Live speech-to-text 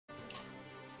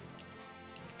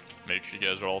Make sure you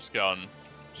guys are all scouting.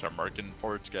 Start marking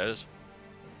forts, guys.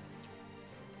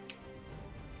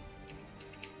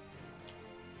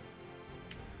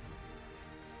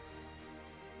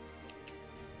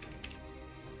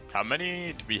 How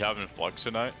many do we have in Flux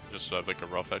tonight? Just so I have like a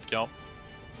rough head count.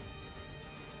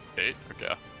 8?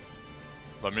 Okay.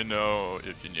 Let me know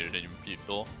if you need any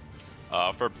people.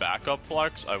 For backup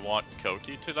Flux, I want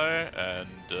Koki today, and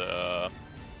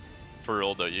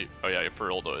Ferildo. Oh yeah,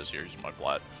 Ferildo is here. He's my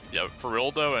plat. Yeah,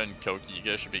 Ferildo and Koki, you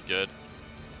guys should be good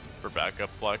for backup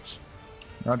Flex.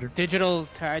 Roger.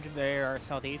 Digital's tagged there,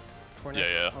 southeast corner.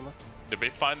 Yeah. Did we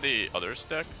find the other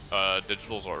stick?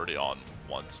 Digital's already on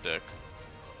one stick.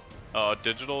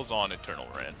 Digital's on Eternal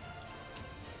Rain.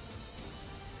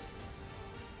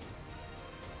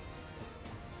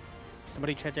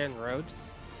 Somebody check in roads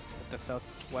at the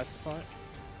southwest spot.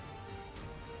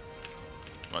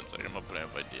 1 second, I'm gonna put in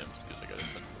my DMs because I got it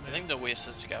sent. I think the west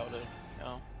is scouted.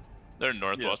 Yeah. They're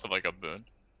northwest of like a boon.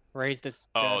 Raised is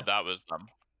Oh, that was them.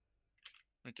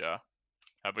 Okay.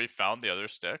 Have we found the other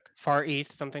stick? far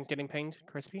east. Something's getting pinged.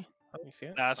 Crispy. You see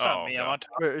it? Nah, it's not me. okay. I'm on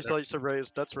top. Wait, it's like a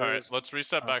raised. That's Alright, raised. let's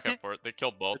reset back up for it. They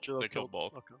killed both. Digital They killed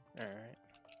both. Okay. All right.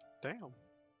 Damn.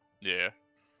 Yeah,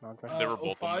 Okay. they were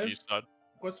both on the 05? east side.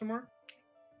 Question mark?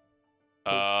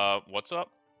 What's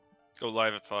up? Go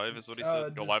live at 5 is what he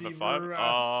said. Go live at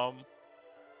 5.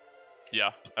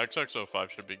 Yeah, XX05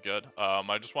 should be good.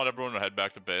 I just want everyone to head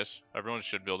back to base. Everyone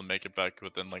should be able to make it back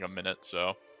within like a minute,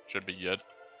 so should be good.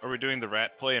 Are we doing the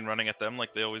rat play and running at them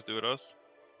like they always do at us?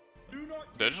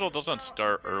 Digital doesn't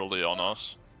start early on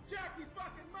us. Jackie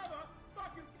fucking mother,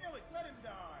 fucking Felix, let him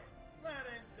die. Let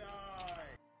him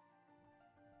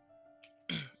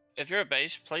die. If you're a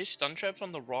base, place stun traps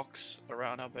on the rocks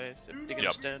around our base. If you're gonna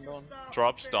Yep. stand on.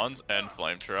 Drop stuns and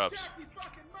flame traps. Jackie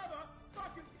fucking mother,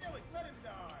 fucking Felix, let him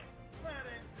die. Let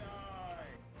him die.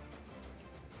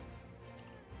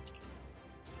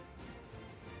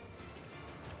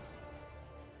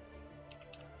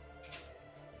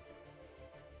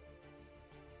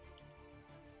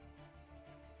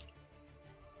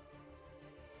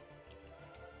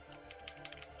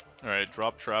 Alright,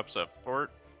 drop traps at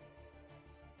fort.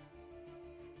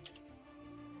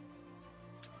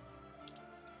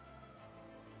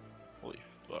 Holy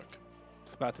fuck.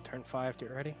 It's about to turn 5. Get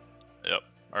ready. Yep.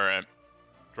 Alright.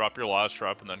 Drop your last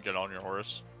trap and then get on your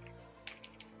horse.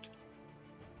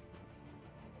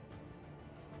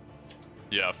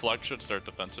 Yeah, Flex should start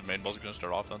defensive. Main ball's gonna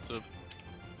start offensive.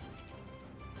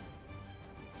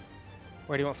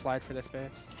 Where do you want flag for this base?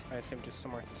 I assume just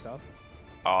somewhere to the south.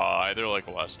 Either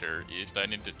like west or east. I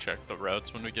need to check the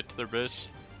routes when we get to their base.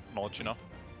 And I'll let you know.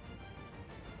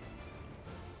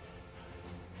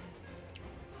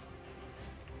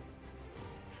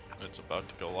 It's about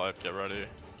to go live. Get ready.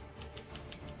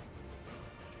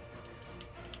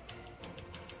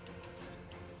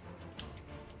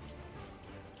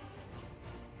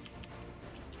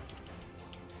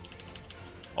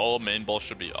 All main ball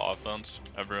should be offense.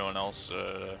 Everyone else,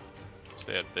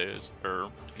 stay at base.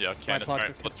 Or, yeah, cannon.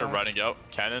 Alright, let's start riding out.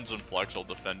 Cannons and Flex will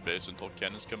defend base until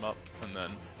cannons come up, and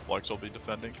then Flex will be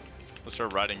defending. Let's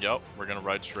start riding out. We're gonna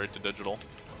ride straight to digital.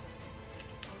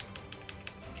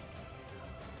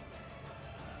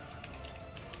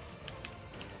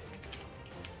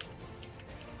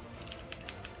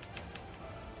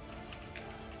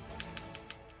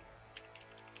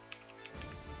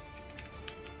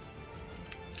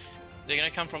 They're gonna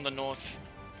come from the north.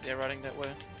 They're riding that way.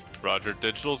 Roger.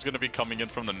 Digital's gonna be coming in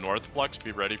from the north, Flex.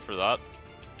 Be ready for that.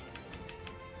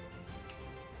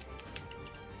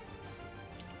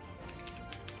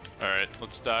 Alright,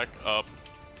 let's stack up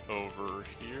over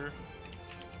here.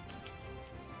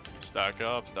 Stack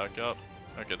up, stack up.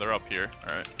 Okay, they're up here.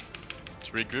 Alright. Let's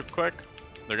regroup quick.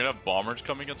 They're gonna have bombers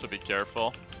coming in, so be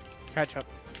careful. Catch up.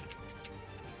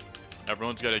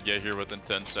 Everyone's gotta get here within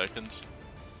 10 seconds.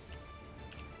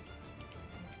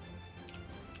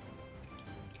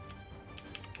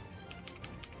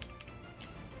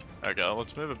 Okay,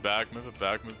 let's move it back, move it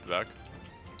back, move it back.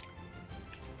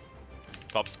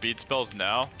 Top speed spells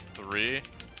now. 3,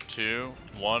 2,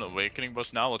 1. Awakening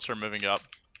boost now. Let's start moving up.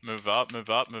 Move up, move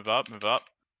up, move up, move up,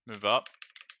 move up.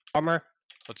 Bomber.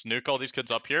 Let's nuke all these kids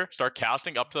up here. Start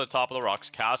casting up to the top of the rocks.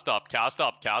 Cast up, cast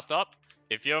up, cast up.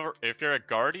 If you're a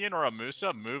Guardian or a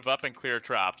Musa, move up and clear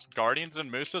traps. Guardians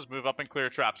and Musas, move up and clear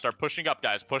traps. Start pushing up,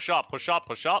 guys. Push up, push up,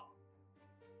 push up.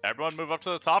 Everyone move up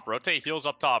to the top. Rotate heals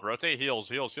up top. Rotate heals,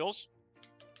 heals, heals.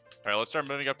 All right, let's start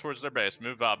moving up towards their base.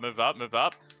 Move up, move up, move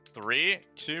up. 3,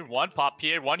 2, 1. Pop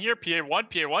PA1 here. PA1,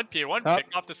 PA1, PA1. Up.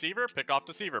 Pick off deceiver, pick off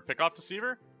deceiver, pick off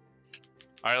deceiver.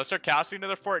 All right, let's start casting to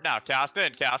their fort now. Cast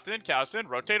in, cast in, cast in.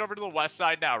 Rotate over to the west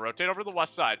side now. Rotate over to the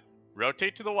west side.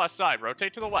 Rotate to the west side.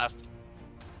 Rotate to the west.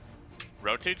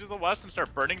 Rotate to the west and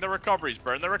start burning the recoveries.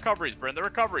 Burn the recoveries. Burn the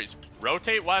recoveries.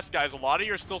 Rotate west, guys. A lot of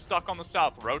you are still stuck on the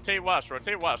south. Rotate west.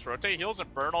 Rotate west. Rotate heels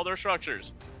and burn all their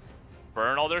structures.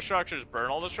 Burn all their structures.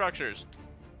 Burn all the structures.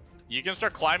 You can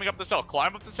start climbing up this hill.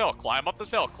 Climb up this hill. Climb up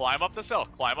this hill. Climb up this hill.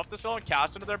 Climb up this hill and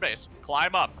cast into their base.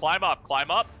 Climb up. Climb up.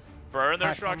 Climb up. Burn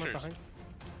their structures.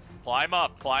 Climb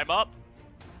up. Climb up.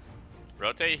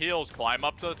 Rotate heels. Climb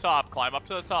up to the top. Climb up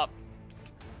to the top.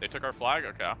 They took our flag?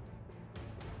 Okay.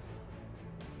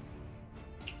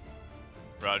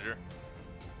 Roger.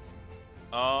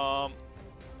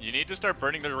 You need to start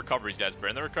burning the recoveries, guys.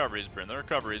 Burn the recoveries. Burn the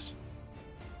recoveries.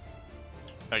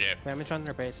 Okay. Damage on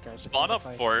their base, guys. Spawn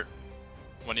up fort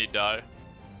when you die.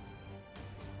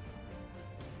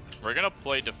 We're gonna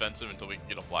play defensive until we can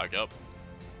get a flag up.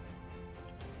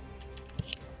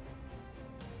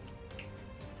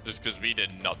 Just because we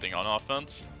did nothing on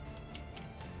offense.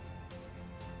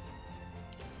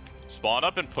 Spawn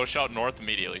up and push out north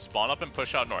immediately. Spawn up and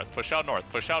push out north. Push out north.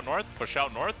 Push out north. Push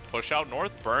out north. Push out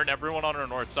north. Burn everyone on our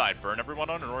north side. Burn everyone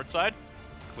on our north side.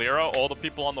 Clear out all the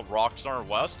people on the rocks on our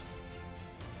west.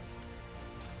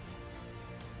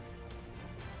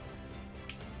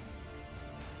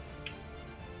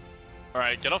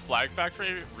 Alright, get a flag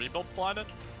factory rebuild planted.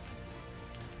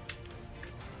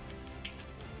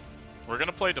 We're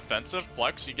gonna play defensive.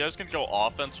 Flex, you guys can go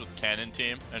offense with cannon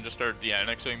team and just start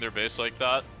de-annexing their base like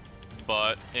that.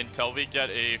 But until we get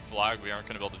a flag, we aren't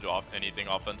gonna be able to do anything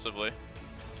offensively.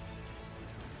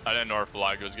 I didn't know our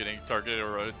flag was getting targeted,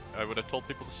 or I would have told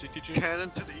people to CTG. Cannon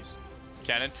to the east.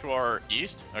 Cannon to our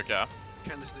east? Okay.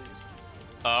 Cannon to the east.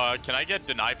 Can I get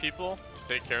deny people to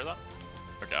take care of that?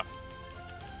 Okay.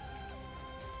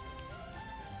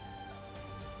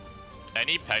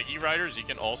 Any Peggy riders, you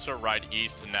can also ride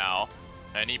east now.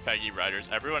 Any Peggy riders.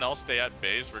 Everyone else stay at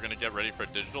base. We're gonna get ready for a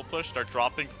digital push. Start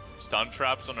dropping stun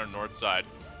traps on our north side.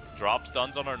 Drop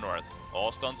stuns on our north.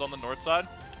 All stuns on the north side.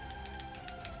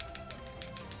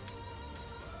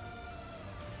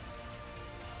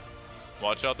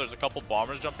 Watch out, there's a couple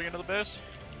bombers jumping into the base.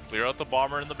 Clear out the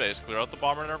bomber in the base. Clear out the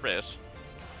bomber in our base.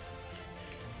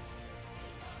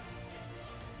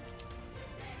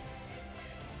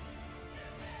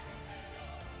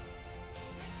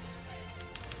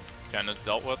 Cannons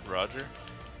dealt with, roger.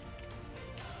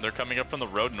 They're coming up from the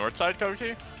road north side,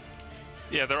 Koki?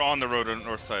 Yeah, they're on the road on the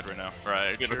north side right now.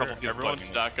 Right, We have a couple people everyone plugging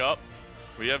in. stack up.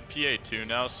 We have PA2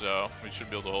 now, so we should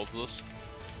be able to hold this.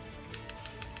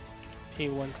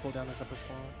 P1 cooldown is up as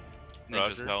well.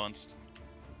 Ninja's Roger. balanced.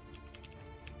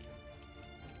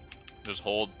 Just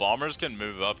hold. Bombers can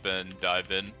move up and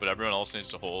dive in, but everyone else needs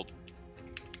to hold.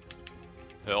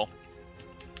 Hill.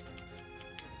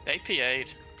 They PA'd.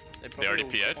 They already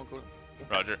PA'd?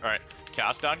 Roger. Alright.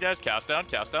 Cast down, guys. Cast down,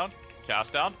 cast down.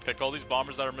 Cast down. Pick all these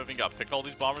bombers that are moving up. Pick all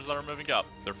these bombers that are moving up.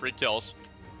 They're free kills.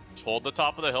 Just hold the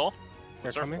top of the hill.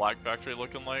 What's They're our coming? flag factory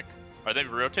looking like? Are they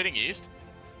rotating east?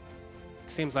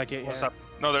 Seems like it, What's yeah. up?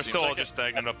 No, they're Seems still all like just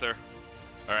stagnant up there.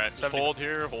 Alright, just 70. hold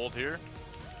here, hold here.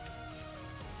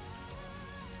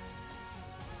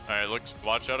 Alright, looks,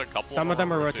 watch out, a couple Some of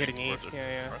them are rotating rotating east,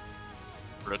 yeah.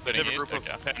 They Rotating have a east, group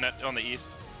okay. of 10 on the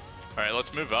east. Alright,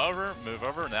 let's move over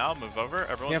now, move over.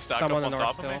 Everyone We have stack some up on the on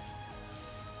north top of me.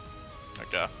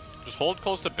 still. Okay. Just hold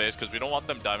close to base, because we don't want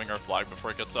them diving our flag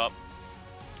before it gets up.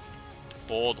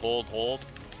 Hold, hold, hold.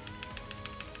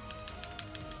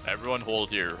 Everyone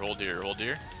hold here, hold here, hold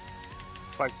here.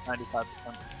 It's like 95%.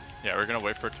 Yeah, we're gonna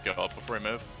wait for it to go up before we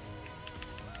move.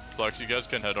 Flex, you guys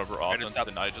can head over Right, offense, it's up.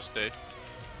 and I just stay.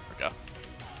 Okay.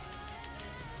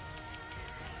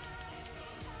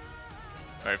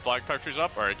 Alright, flag factory's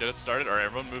up. Alright, get it started. Alright,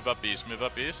 everyone move up east, move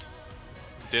up east.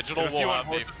 Digital There's a few will on have a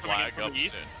horses coming in flag from up the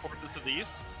east. soon. Horses to the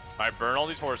east. Alright, burn all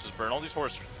these horses, burn all these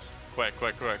horses. Quick,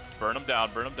 quick, quick. Burn them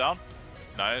down, burn them down.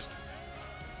 Nice.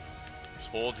 Just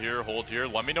hold here, hold here.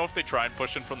 Let me know if they try and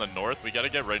push in from the north. We gotta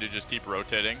get ready to just keep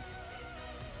rotating.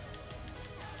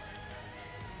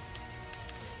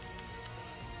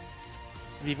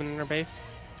 Even in our base.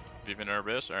 Even in our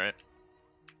base, alright.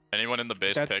 Anyone in the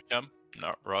base Dead. pick him?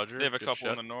 No, Roger. They have a good couple shit.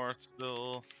 in the north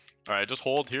still. Alright, just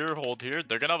hold here, hold here.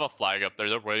 They're gonna have a flag up there.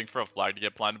 They're waiting for a flag to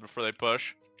get planted before they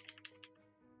push.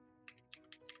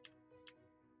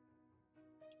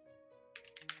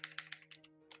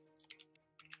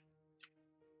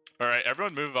 Alright,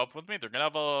 everyone move up with me. They're gonna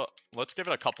have a... Let's give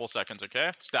it a couple seconds,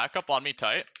 okay? Stack up on me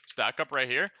tight. Stack up right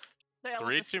here.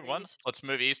 3, 2, 1. Let's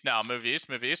move east now. Move east,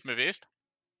 move east, move east.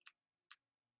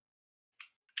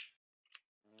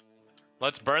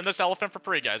 Let's burn this elephant for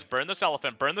free, guys. Burn this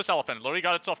elephant. Burn this elephant. It literally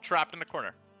got itself trapped in the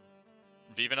corner.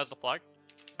 Viven has the flag.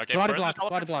 Okay, Body burn block, this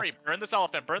elephant body for block. free. Burn this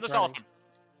elephant. Burn It's this running. elephant.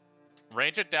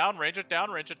 Range it down, range it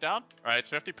down, range it down. Alright, it's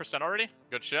 50% already.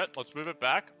 Good shit. Let's move it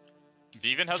back.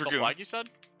 Viven has Dragoon. the flag, you said?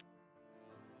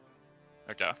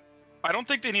 Okay. I don't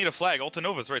think they need a flag.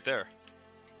 Altanova's right there.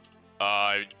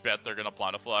 I bet they're gonna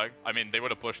plant a flag. I mean, they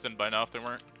would have pushed in by now if they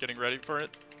weren't getting ready for it.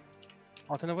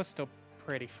 Altanova's still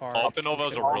pretty far.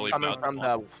 Altanova's a really Coming bad from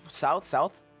spawn. the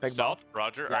south. Big ball. South,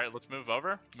 Roger. Yeah. Alright, let's move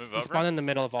over. Move They over. spawn in the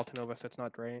middle of Altanova, so it's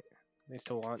not great. They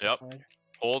still want. Yep. the flag.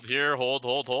 Hold here, hold,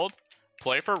 hold, hold.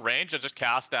 Play for range and just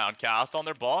cast down. Cast on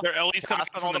their ball. Their Ellie's coming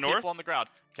Cast on from all the the north. people on the ground.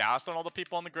 Cast on all the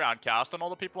people on the ground. Cast on all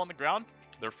the people on the ground.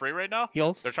 They're free right now.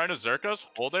 Heals. They're trying to Zerk us.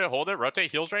 Hold it, hold it. Rotate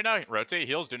heals right now. Rotate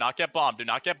heals. Do not get bombed. Do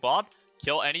not get bombed.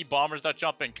 Kill any bombers that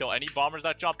jump in. Kill any bombers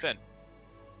that jump in.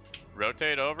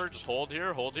 Rotate over. Just hold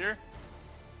here. Hold here.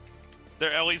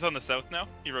 Their Ellie's on the south now.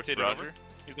 He rotated Roger. over.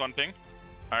 He's on ping.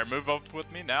 Alright, move up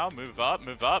with me now. Move up,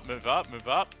 move up, move up, move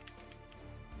up.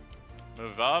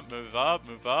 Move up, move up,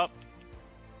 move up.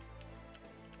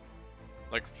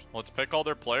 Like, let's pick all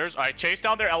their players. Alright, chase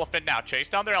down their elephant now. Chase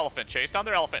down their elephant. Chase down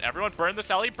their elephant. Everyone burn this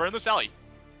alley. Burn this alley.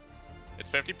 It's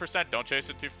 50%. Don't chase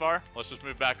it too far. Let's just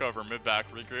move back over. Move back.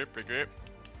 Regroup. Regroup.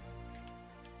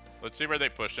 Let's see where they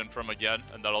push in from again,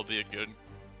 and that'll be a good...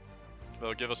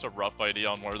 They'll give us a rough idea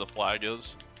on where the flag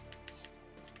is.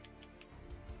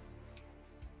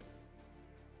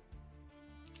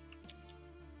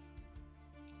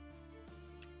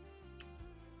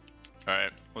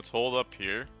 Alright, let's hold up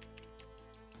here.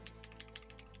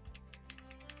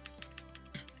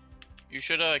 You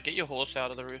should get your horse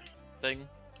out of the thing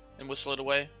and whistle it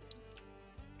away.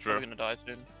 True. We're gonna die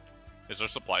soon. Is there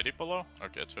supply deep below?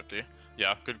 Okay, it's 50.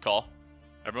 Yeah, good call.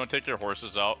 Everyone take your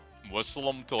horses out.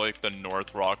 Whistle them to like the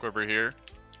north rock over here.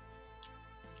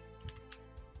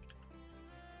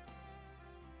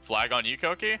 Flag on you,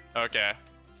 Koki? Okay.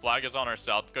 Flag is on our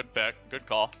south. Good pick. Good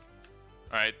call.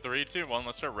 Alright, 3, 2, 1.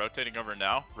 Let's start rotating over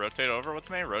now. Rotate over with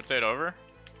me. Rotate over.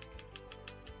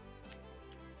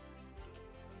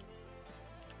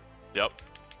 Yep.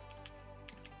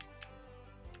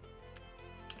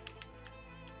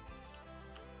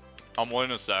 I'm willing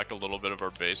to sack a little bit of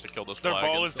our base to kill this Their flag.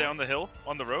 ball is down the hill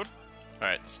on the road.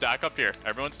 Alright, stack up here.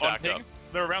 Everyone On stack up. ping.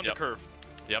 They're around Yep. the curve.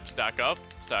 Yep, stack up.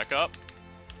 Stack up.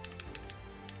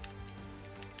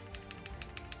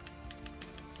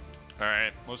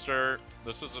 Alright, let's start.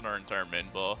 This isn't our entire main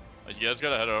ball. You guys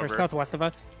gotta head They're over. southwest of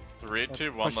us. 3, They're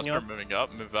 2, 1. Let's pushing start up. moving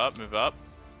up. Move up. Move up.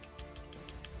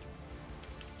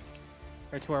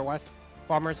 Right to our west.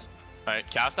 Bombers. Alright,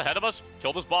 cast ahead of us.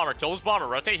 Kill this bomber. Kill this bomber.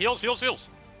 Rotate. Heals. Heals. Heals.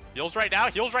 Heals right now.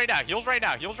 Heals right now. Heals right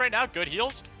now. Heals right now. Good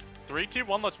heals. 3, 2,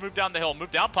 1. Let's move down the hill.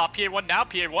 Move down. Pop PA1 now.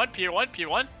 PA1. PA1.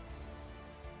 PA1.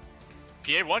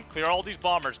 PA1. Clear all these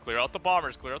bombers. Clear out the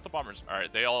bombers. Clear out the bombers.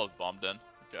 Alright, they all have bombed in.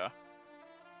 Okay.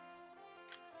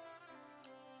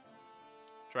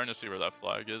 Trying to see where that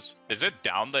flag is. Is it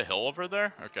down the hill over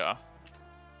there? Okay.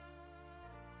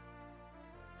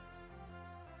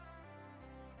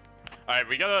 Alright,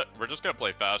 we're just gonna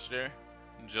play fast here.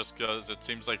 Just cause it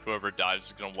seems like whoever dives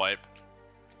is gonna wipe.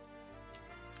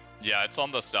 Yeah, it's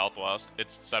on the southwest.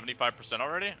 It's 75%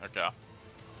 already? Okay.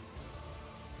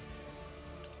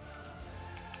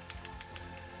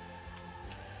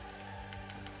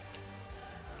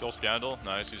 Kill Scandal.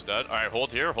 Nice, he's dead. Alright,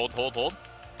 hold here. Hold, hold, hold.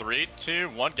 3, 2,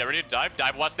 1. Get ready to dive.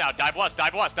 Dive west now. Dive west.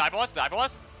 Dive west. Dive west. Dive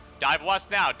west. Dive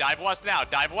west now. Dive west now.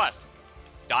 Dive west.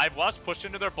 Dive west. Push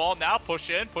into their ball now. Push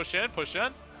in. Push in. Push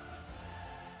in.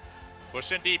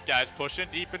 Push in deep, guys. Push in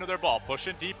deep into their ball. Push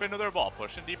in deep into their ball.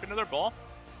 Push in deep into their ball.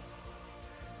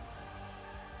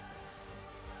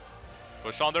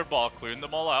 Push on their ball. Clearing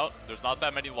them all out. There's not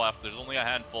that many left. There's only a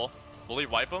handful. Fully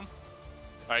wipe them.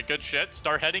 Alright, good shit.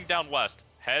 Start heading down west.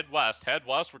 Head west. Head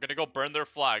west. We're gonna go burn their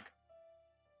flag.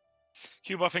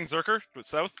 Q buffing Zerker to the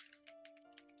south.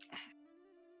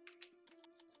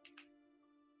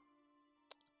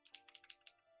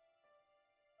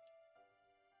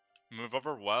 Move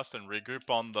over west and regroup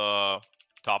on the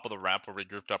top of the ramp where we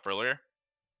grouped up earlier.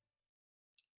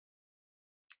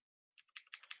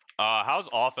 How's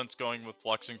offense going with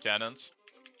flexing cannons?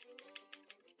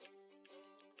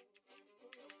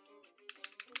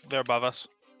 They're above us.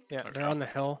 Yeah, Okay. they're on the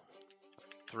hill.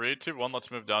 3, 2, 1. Let's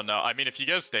move down now. I mean, if you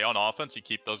guys stay on offense, you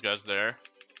keep those guys there.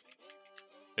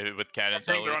 With cannons.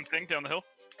 at Ping, they're on least. ping down the hill.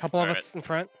 Couple of Alright. us in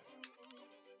front.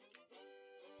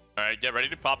 Alright, get ready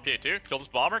to pop PA2. Kill this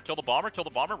bomber. Kill the bomber. Kill the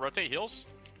bomber. Rotate heals.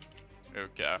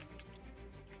 Okay.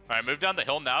 Alright, move down the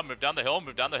hill now. Move down the hill.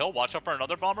 Move down the hill. Watch out for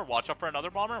another bomber. Watch out for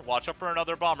another bomber. Watch out for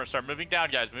another bomber. Start moving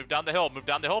down, guys. Move down the hill. Move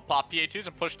down the hill. Pop PA2s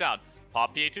and push down.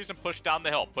 Pop PA2s and push down the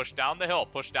hill. Push down the hill.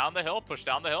 Push down the hill. Push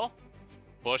down the hill.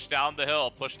 Push down the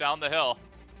hill. Push down the hill.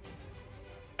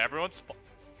 Everyone's...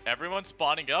 Everyone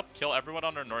spawning up, kill everyone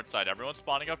on our north side. Everyone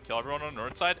spawning up, kill everyone on the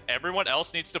north side. Everyone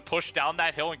else needs to push down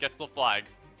that hill and get to the flag.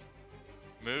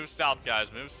 Move south,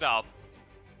 guys. Move south.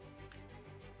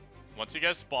 Once you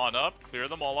guys spawn up, clear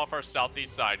them all off our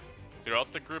southeast side. Clear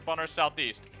out the group on our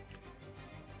southeast.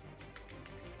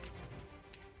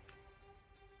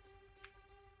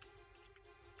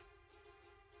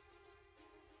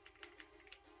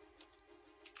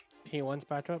 P1's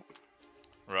back up.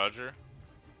 Roger.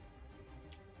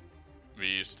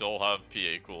 We still have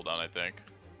PA cooldown, I think.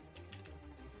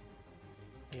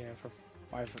 Yeah, for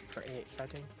 8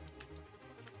 seconds.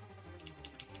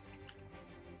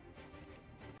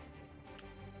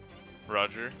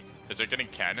 Roger. Is it getting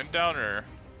cannon down or?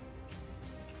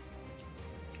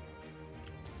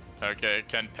 Okay,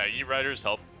 can Peggy Riders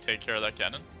help take care of that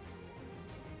cannon?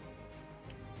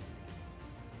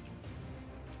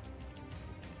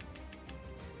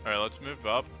 Alright, let's move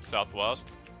up southwest.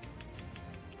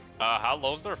 How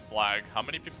low's their flag? How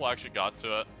many people actually got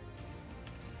to it?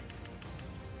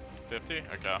 50?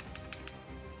 Okay.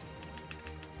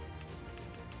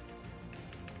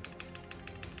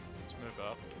 Let's move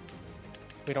up.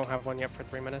 We don't have one yet for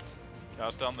 3 minutes.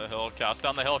 Cast down the hill, cast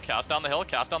down the hill, cast down the hill,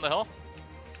 cast down the hill.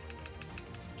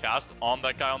 Cast on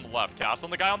that guy on the left, cast on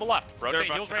the guy on the left.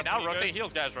 Rotate heals right now, rotate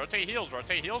heals, guys. Rotate heals,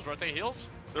 rotate heals, rotate heals.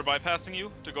 They're bypassing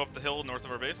you to go up the hill north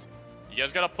of our base. You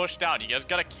guys gotta push down. You guys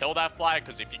gotta kill that flag,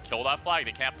 because if you kill that flag,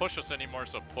 they can't push us anymore.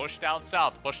 So push down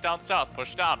south, push down south,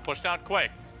 push down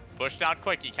quick. Push down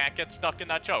quick. You can't get stuck in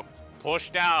that choke. Push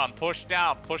down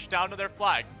to their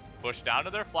flag. Push down to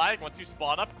their flag. Once you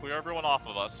spawn up, clear everyone off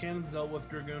of us. Cannon's dealt with,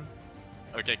 Dragoon.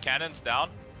 Okay, cannon's down.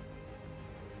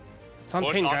 It's on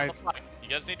Push ping, off the guys. flag. You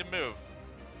guys need to move.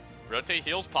 Rotate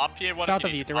heals, pop PA1. South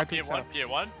of you, Pop directly PA1, south.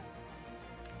 PA1.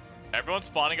 Everyone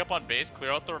spawning up on base,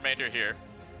 clear out the remainder here.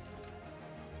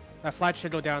 That flag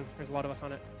should go down. There's a lot of us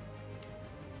on it.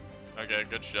 Okay,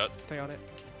 good shit. Stay on it.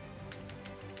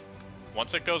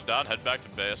 Once it goes down, head back to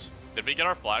base. Did we get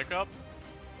our flag up?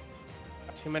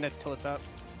 2 minutes till it's up.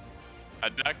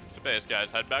 Head back to base,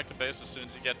 guys. Head back to base as soon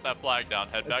as you get that flag down.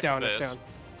 Head It's back down, to base. it's down.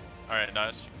 Alright,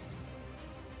 nice.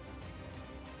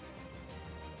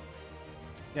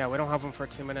 Yeah, we don't have them for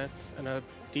 2 minutes, and a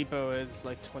depot is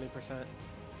like 20%.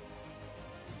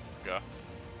 Go.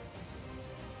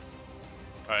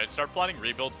 Alright, start planning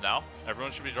rebuilds now.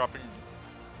 Everyone should be dropping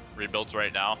rebuilds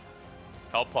right now.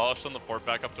 Help polish on the fort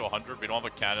back up to 100. We don't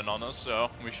have a cannon on us, so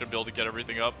we should be able to get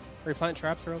everything up. Replant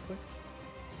traps real quick.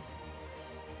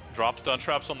 Drop stun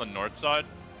traps on the north side.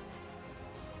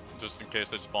 Just in case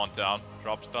they spawn down.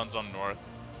 Drop stuns on north.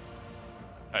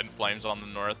 And flames on the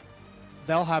north.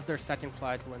 They'll have their second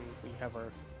flag when we have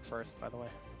our first, by the way.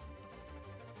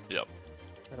 Yep.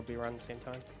 It'll be around the same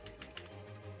time.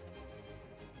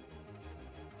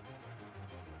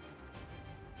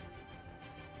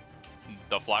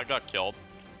 The flag got killed.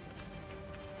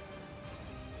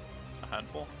 A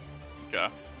handful. Okay.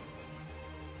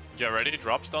 Get ready.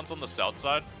 Drop stuns on the south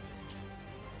side.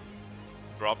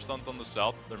 Drop stuns on the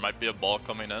south. There might be a ball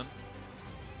coming in.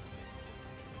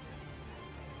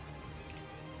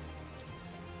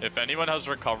 If anyone has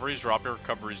recoveries, drop your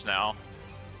recoveries now.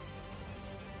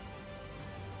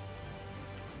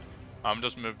 I'm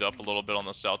just moved up a little bit on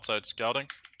the south side scouting.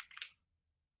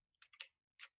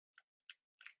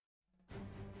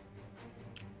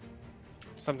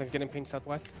 Something's getting pinged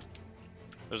southwest.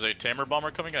 There's a tamer bomber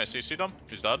coming. I CC'd him.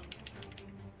 He's dead.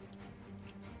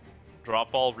 Drop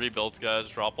all rebuilds, guys.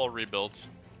 Drop all rebuilds.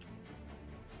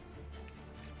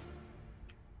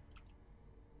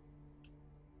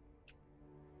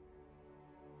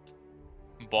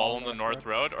 Ball on the north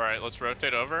road. Alright, let's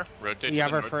rotate over. Rotate We to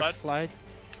have the our north first side. flag.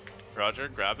 Roger,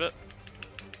 grab it.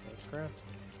 That's correct.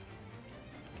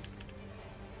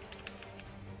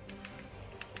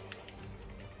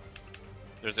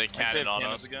 There's a I think they cannon have on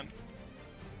cannons us. again.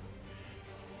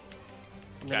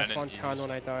 I'm gonna Cannon spawn town east.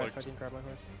 when I die, so I Looked. can grab my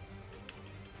horse.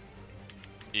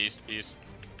 East, east.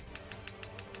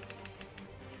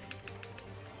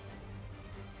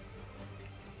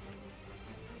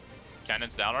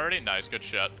 Cannon's down already? Nice, good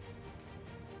shot.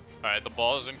 Alright, the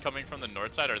ball is incoming from the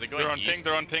north side. Are they going They're on east? ping.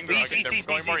 They're on ping. Okay, They're on ping. they're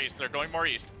going more east. They're going more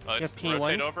east. Let's P1s?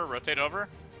 rotate over, rotate over.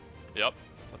 Yep.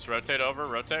 Let's rotate over,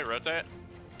 rotate, rotate.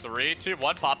 3, 2,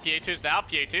 1. Pop PA2s now.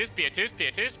 PA2s, PA2s,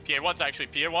 PA2s. PA1s actually.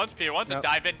 PA1s, PA1s. Yep. And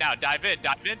dive in now. Dive in,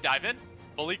 dive in, dive in.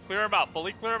 Fully clear them out.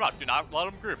 Fully clear them out. Do not let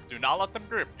them group. Do not let them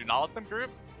group. Do not let them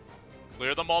group.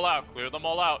 Clear them all out. Clear them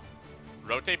all out.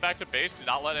 Rotate back to base. Do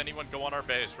not let anyone go on our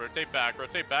base. Rotate back.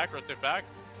 Rotate back. Rotate back.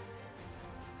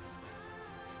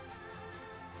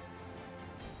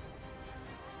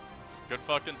 Good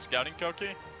fucking scouting, Koki.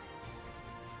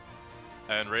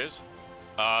 And Riz.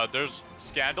 There's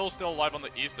Scandal still alive on the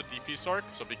east, the DP Sork,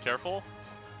 so be careful.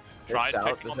 Hey, Try and south,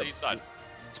 pick him there's on the a east side.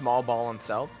 Small ball on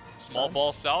south. Small side.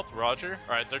 ball south, roger.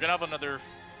 Alright, they're gonna have another...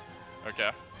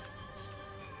 Okay,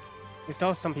 We still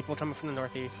have some people coming from the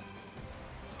northeast.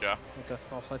 okay. Like the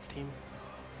small floods team.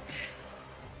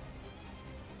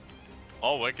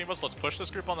 Oh, Waking Bus, let's push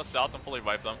this group on the south and fully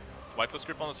wipe them. Wipe this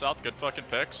group on the south, good fucking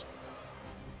picks.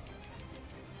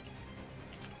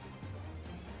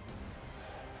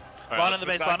 All right, Lawn let's in the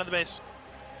move base, back. lawn in the base.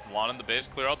 Lawn in the base,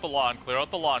 clear out the lawn, clear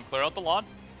out the lawn, clear out the lawn.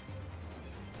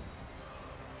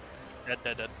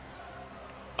 Dead.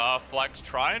 Flex,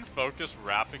 try and focus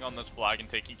wrapping on this flag and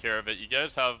taking care of it. You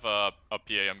guys have a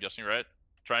PA, I'm guessing, right?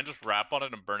 Try and just wrap on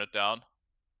it and burn it down.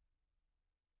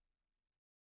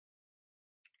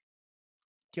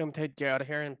 Do you want me to get out of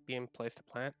here and be in place to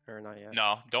plant, or not yet?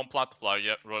 No, don't plant the flag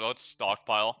yet. Let's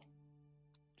stockpile.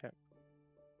 Okay.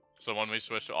 So when we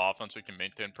switch to offense, we can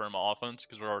maintain perma offense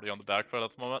because we're already on the back foot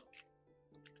at the moment.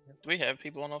 Do we have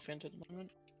people on offense at the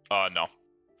moment? No.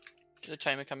 There's a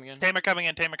timer coming in. Tamer coming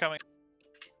in, Tamer coming.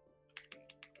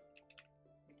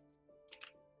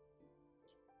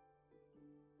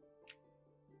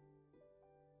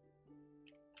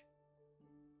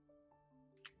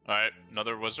 Alright,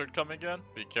 another wizard coming in.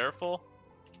 Be careful.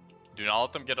 Do not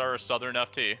let them get our southern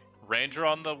FT. Ranger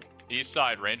on the east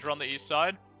side. Ranger on the east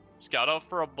side. Scout out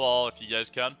for a ball if you guys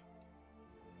can.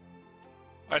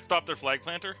 I stopped their flag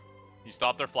planter. You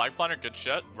stopped their flag planter. Good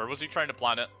shit. Where was he trying to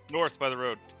plant it? North by the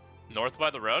road. North by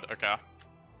the road? Okay.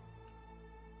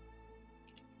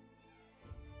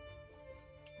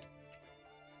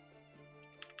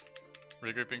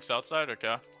 Regrouping south side?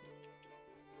 Okay.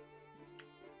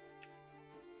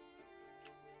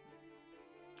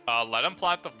 Let him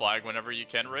plant the flag whenever you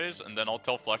can raise, and then I'll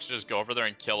tell Flex to just go over there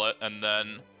and kill it, and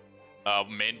then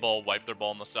main ball wipe their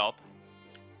ball in the south.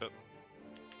 Yep.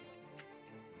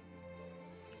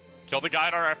 Kill the guy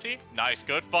in our FT? Nice,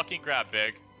 good fucking grab,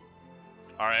 Big.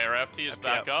 Alright, our FT is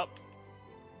back up.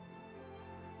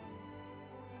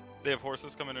 They have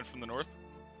horses coming in from the north.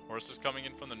 Horses coming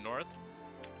in from the north.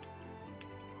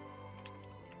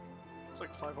 It's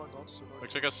like 5 on dots to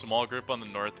Looks like a small group on the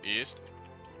northeast.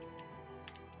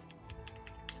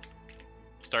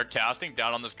 Start casting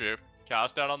down on this group.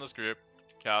 Cast down on this group.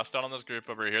 Cast down on this group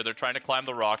over here. They're trying to climb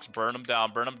the rocks. Burn them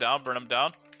down, burn them down, burn them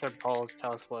down. Their balls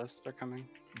southwest. They're coming.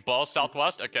 Ball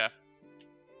southwest? Okay.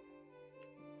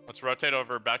 Let's rotate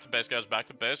over. Back to base, guys. Back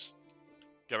to base.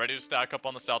 Get ready to stack up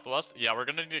on the southwest. Yeah, we're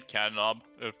gonna need a cannon knob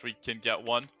if we can get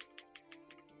one.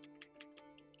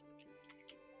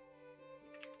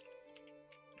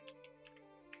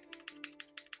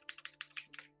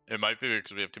 It might be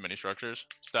because we have too many structures.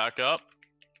 Stack up.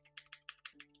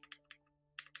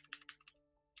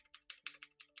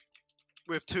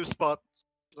 We have 2 spots.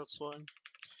 That's fine.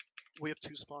 We have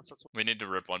 2 spots. That's We need to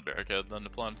rip one barricade then to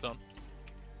plant zone.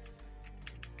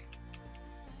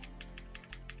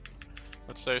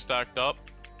 Let's stay stacked up.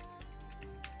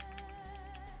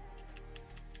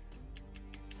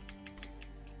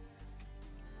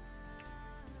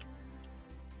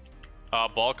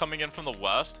 Ball coming in from the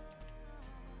west.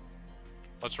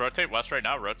 Let's rotate west right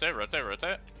now. Rotate, rotate,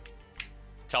 rotate.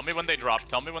 Tell me when they drop.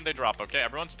 Tell me when they drop. Okay,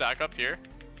 everyone stack up here.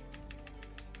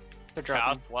 They're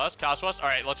dropping. Cast west, cast west.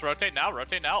 Alright, let's rotate now.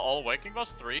 Rotate now. All awakening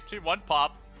us. 3, 2, 1,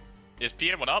 pop. Is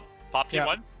PA1 up? Pop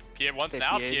PA1. Yeah. PA1's Stay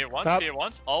now. PA. PA1's, Stop.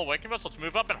 PA1's. All awakening us. Let's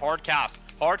move up and hard cast.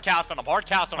 Hard cast on them. Hard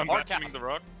cast on them. I'm Hard vacuuming cast. the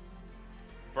rock.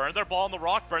 Burn their ball on the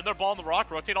rock. Burn their ball on the rock.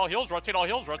 Rotate all heals. Rotate all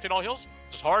heals. Rotate all heals.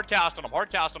 Just hard cast on them. Hard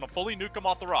cast on them. Fully nuke them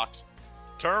off the rocks.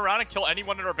 Turn around and kill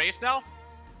anyone in our base now.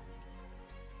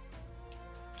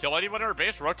 Kill anyone in our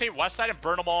base. Rotate west side and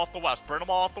burn them all off the west. Burn them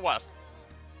all off the west.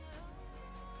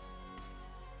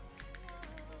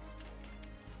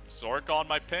 Zork on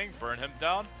my ping. Burn him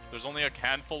down. There's only a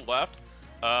handful left.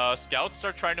 Scouts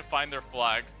start trying to find their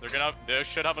flag. They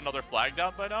should have another flag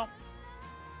down by now.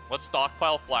 Let's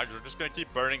stockpile flags. We're just gonna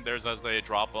keep burning theirs as they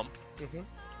drop them. Mm-hmm.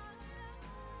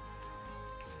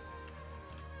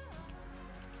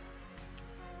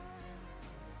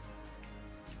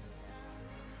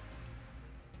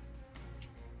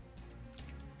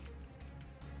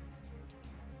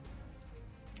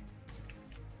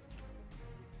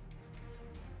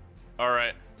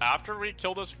 Alright, after we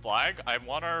kill this flag, I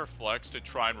want our flex to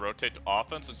try and rotate to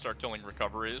offense and start killing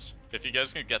recoveries. If you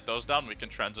guys can get those down, we can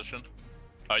transition.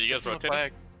 You guys Take them a rotate?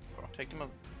 flag. Take them a...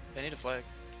 They need a flag.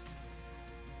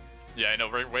 Yeah, I know.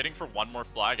 We're waiting for one more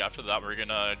flag. After that, we're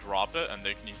gonna drop it, and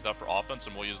they can use that for offense,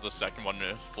 and we'll use the second one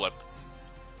to flip.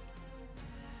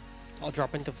 I'll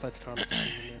drop into Fled's comms.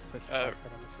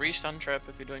 Re-stun trap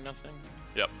if you're doing nothing.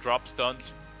 Yep, drop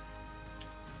stuns.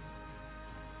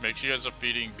 Make sure you guys are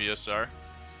feeding BSR.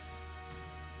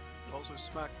 Also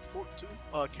smacked fort too.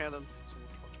 Cannon.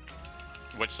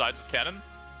 Which side's the cannon?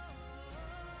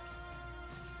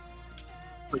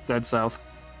 Like dead south.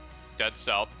 Dead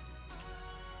south.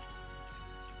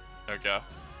 Okay.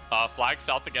 Flag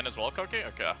south again as well, Koki?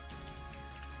 Okay.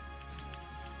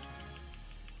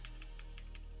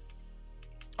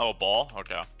 Oh, ball?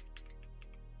 Okay.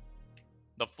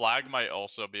 The flag might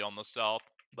also be on the south,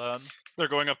 then. They're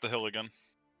going up the hill again.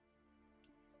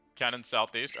 Cannon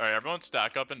southeast. Alright, everyone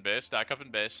stack up in base, stack up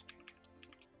in base.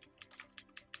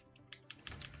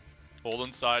 Hold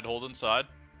inside, hold inside.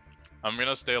 I'm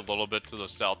gonna stay a little bit to the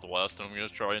southwest, and I'm gonna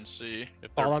try and see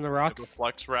if Ball they're on the rocks.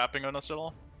 flex wrapping on us at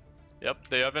all. Yep,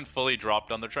 they haven't fully dropped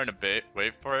down. They're trying to bait.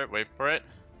 Wait for it, wait for it.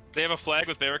 They have a flag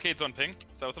with barricades on ping,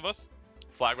 south of us.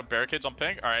 Flag with barricades on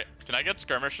ping. Alright, can I get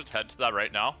skirmishers head to that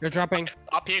right now? You're dropping.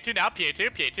 PA2 now, PA2,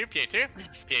 PA2, PA2,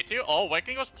 PA2. Oh,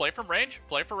 Waking Ghost, play from range,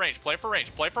 play for range, play for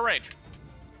range, play for range.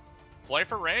 Play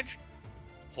for range.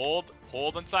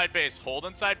 Hold inside base, hold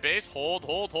inside base, hold.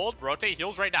 Rotate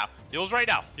heals right now, heals right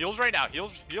now, heals right now,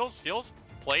 heals.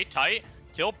 Play tight.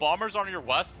 Kill bombers on your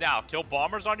west now, kill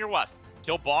bombers on your west.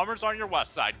 Kill bombers on your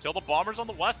west side. Kill the bombers on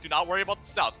the west, do not worry about the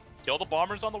south. Kill the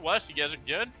bombers on the west, you guys are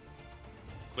good.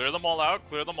 Clear them all out,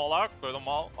 clear them all out, clear them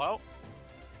all out.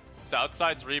 South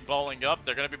side's reballing up,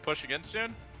 they're gonna be pushing in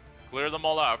soon. Clear them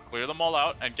all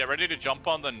out, and get ready to jump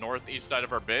on the northeast side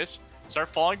of our base. Start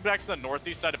falling back to the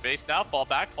northeast side of base now. Fall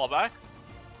back, fall back,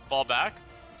 fall back.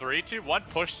 3, 2, 1,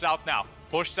 push south now.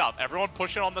 Push south. Everyone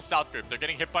push in on the south group. They're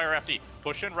getting hit by our FD.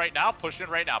 Push in right now, push in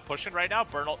right now, push in right now.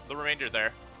 Burn the remainder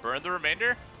there. Burn the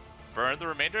remainder. Burn the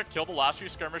remainder. Kill the last few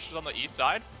skirmishers on the east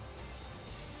side.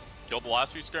 Kill the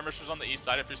last few skirmishers on the east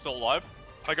side if you're still alive.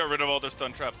 I got rid of all their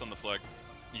stun traps on the flag.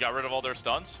 You got rid of all their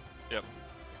stuns? Yep.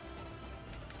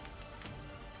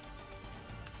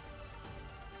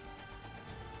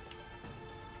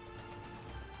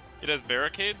 It has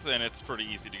barricades, and it's pretty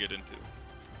easy to get into.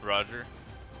 Roger.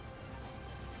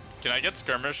 Can I get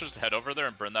skirmishers to head over there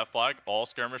and burn that flag? All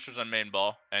skirmishers on main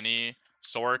ball. Any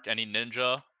Sork, any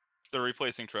ninja? They're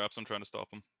replacing traps. I'm trying to stop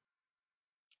them.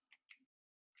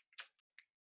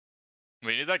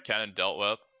 We need that cannon dealt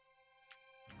with.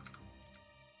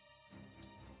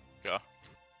 Okay.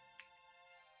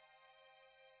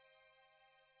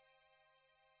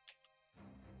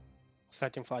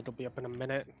 Second flag will be up in a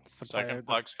minute. Second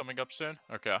flag's coming up soon?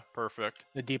 Okay, perfect.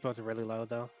 The depots are really low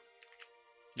though.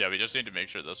 Yeah, we just need to make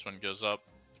sure this one goes up.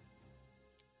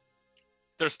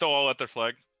 They're still all at their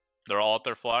flag. They're all at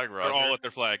their flag, Roger. They're all at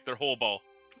their flag. Their whole ball.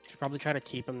 Should probably try to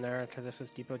keep them there, because if this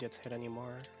depot gets hit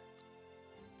anymore.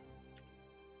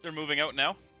 They're moving out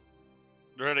now.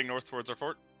 They're heading north towards our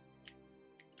fort.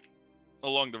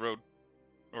 Along the road.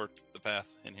 Or the path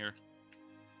in here.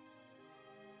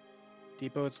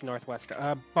 Depot's northwest.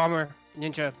 Bomber,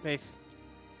 ninja, base.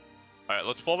 Alright,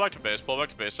 let's pull back to base, pull back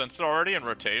to base. Since they're already in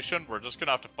rotation, we're just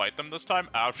gonna have to fight them this time.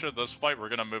 After this fight, we're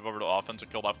gonna move over to offense and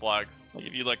kill that flag. I'll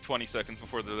give you like 20 seconds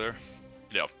before they're there.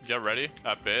 Yep, get ready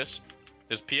at base.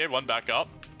 Is PA1 back up?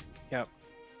 Yep.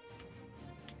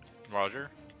 Roger.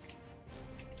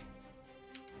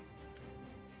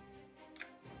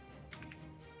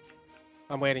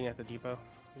 I'm waiting at the depot.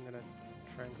 I'm gonna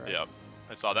try and grab. Yep,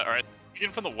 I saw that. Alright,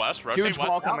 begin from the west, rotate Huge west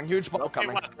ball now. coming, huge ball Rotate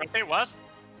coming. west, rotate west.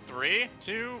 3,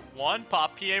 2, 1,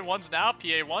 pop PA1s now.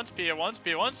 PA1s, PA1s,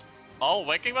 PA1s. Oh,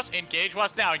 waking west. Engage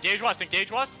west now. Engage west,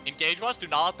 engage west, engage west. Do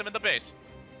not let them in the base.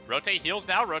 Rotate heals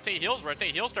now. Rotate heals,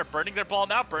 rotate heals. Start burning their ball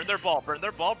now. Burn their ball, burn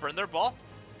their ball, burn their ball.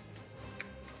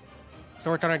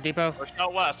 Sword on our depot. Push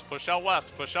out west, push out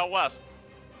west, push out west.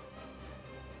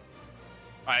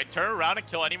 Alright, turn around and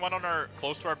kill anyone on our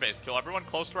close to our base. Kill everyone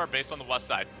close to our base on the west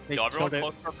side. They Kill everyone killed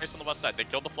it. close to our base on the west side. They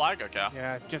killed the flag? Okay.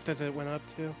 Yeah, just as it went up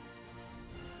too.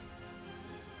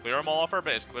 Clear them all off our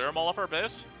base. Clear them all off our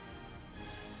base.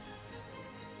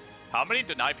 How many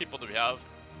deny people do we have?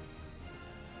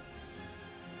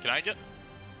 Can I get...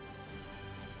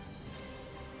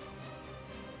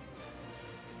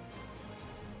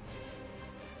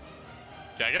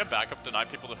 Can I get a backup deny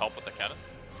people to help with the cannon?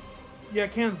 Yeah,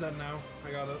 cannon's dead now.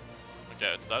 I got it.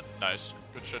 Okay, it's dead. Nice.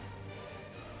 Good shit.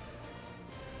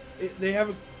 They have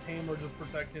a team. We're just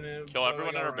protecting it. Kill but I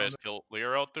everyone in got our around base. it.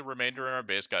 Clear out the remainder in our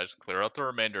base, guys. Clear out the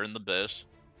remainder in the base.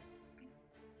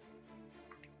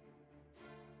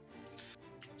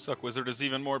 Suck Wizard is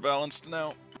even more balanced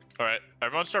now. Alright,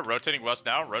 everyone start rotating west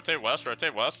now. Rotate west,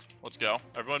 rotate west. Let's go.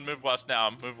 Everyone move west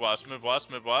now. Move west, move west,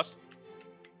 move west.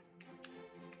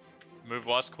 Move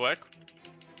west quick.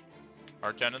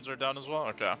 Our cannons are down as well?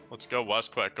 Okay, let's go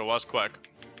west quick. Go west quick.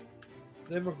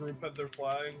 They have a group at their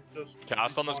flag. Just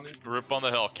Cast on this respawning. group on the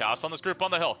hill. Cast on this group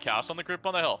on the hill. Cast on the group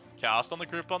on the hill. Cast on the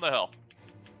group on the hill.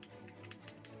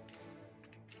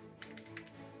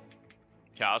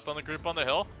 Cast on the group on the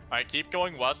hill. Alright, keep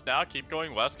going west now. Keep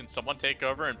going west. Can someone take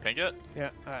over and ping it? Yeah,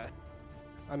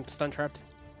 I'm stun trapped.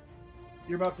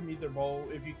 You're about to meet their ball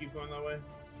if you keep going that way.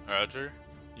 Roger.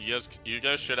 You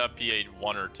guys should have PA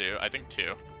 1 or 2. I think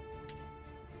 2.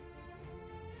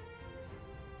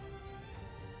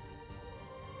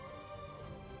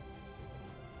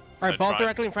 Alright, balls try-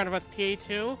 directly in front of us.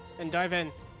 PA2 and dive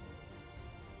in.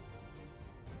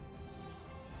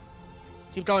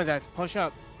 Keep going, guys. Push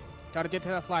up. Gotta get to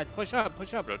that flag. Push up,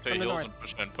 push up. Rotate from the heals north. and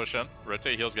push in, push in.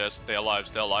 Rotate heals, guys. Stay alive,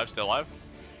 stay alive, stay alive.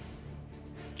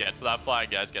 Get to that flag,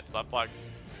 guys. Get to that flag.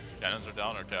 Cannons are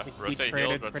down, okay. We Rotate heals, traded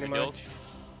rotate pretty heals. much.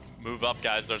 Move up,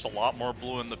 guys. There's a lot more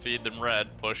blue in the feed than red.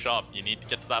 Push up. You need to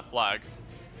get to that flag.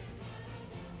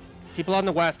 People on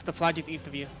the west. The flag is east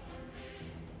of you.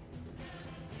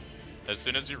 As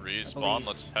soon as you respawn, believe.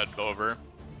 let's head over.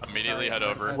 Immediately Sorry, head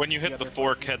I over. had- When you hit the the other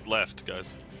fork, flag. head left,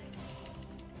 guys.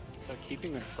 They're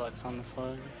keeping their flex on the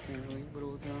flag. Can't really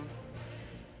whittle it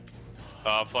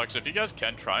down. Flex, if you guys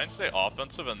can, try and stay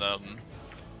offensive, and then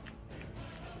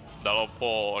that'll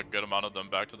pull a good amount of them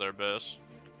back to their base.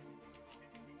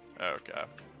 Okay.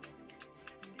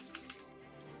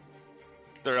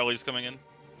 Their Ellie's coming in.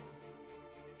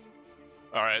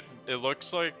 Alright, it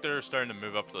looks like they're starting to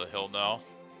move up to the hill now.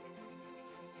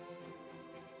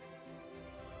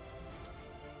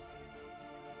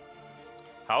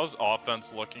 How's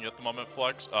offense looking at the moment,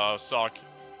 Flex? Sock,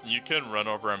 you can run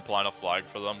over and plant a flag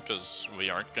for them, because we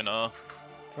aren't gonna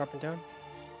Dropping down.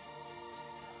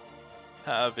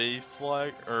 have a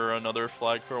flag, or another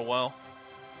flag for a while.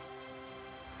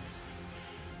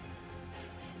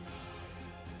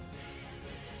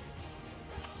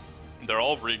 They're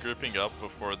all regrouping up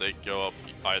before they go up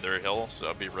either hill,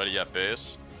 so be ready at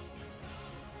base.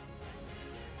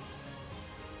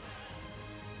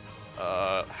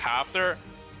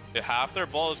 Half their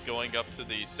ball is going up to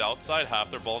the south side, half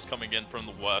their ball is coming in from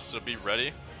the west, so be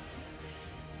ready.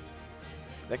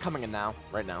 They're coming in now,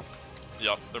 right now.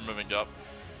 Yep, they're moving up.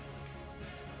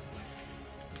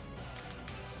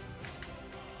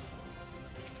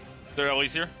 Their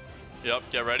Ellie's here. Yep,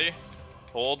 get ready.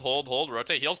 Hold, hold, hold,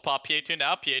 rotate heals, pop PA2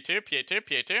 now, PA2, PA2,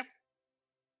 PA2.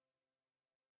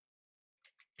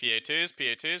 PA2s,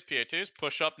 PA2s, PA2s,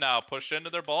 push up now, push into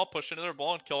their ball,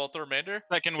 and kill out the remainder.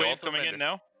 Second Kill wave out the coming in remainder.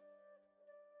 now.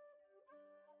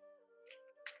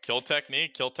 Kill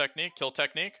technique, kill technique, kill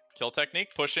technique, kill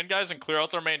technique. Push in, guys, and clear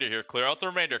out the remainder here. Clear out the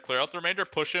remainder, clear out the remainder.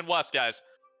 Push in west, guys.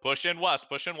 Push in west,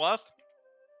 push in west.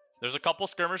 There's a couple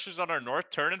skirmishers on our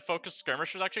north. Turn and focus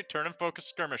skirmishers, actually. Turn and focus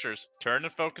skirmishers. Turn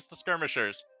and focus the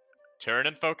skirmishers. Turn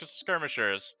and focus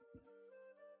skirmishers.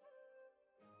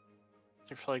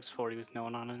 Their flag's 40 with no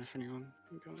one on it if anyone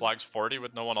can go. Flag's 40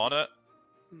 with no one on it.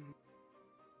 Mhm.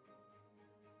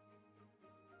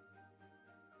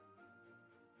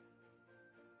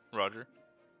 Roger.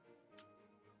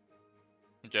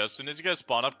 Okay, as soon as you guys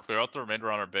spawn up, clear out the remainder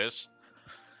on our base.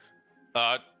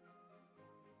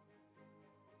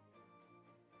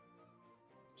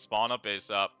 Spawn up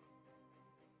ASAP.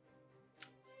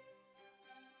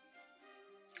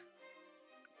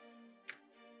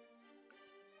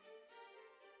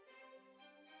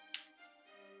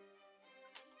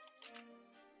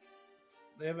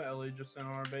 They have an LE just in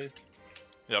on our base.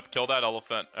 Yep, kill that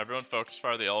elephant. Everyone focus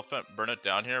fire the elephant. Burn it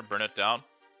down here. Burn it down.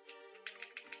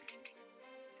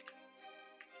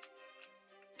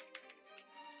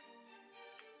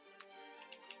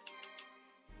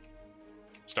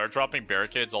 Start dropping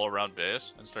barricades all around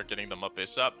base and start getting them up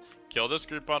ASAP. Kill this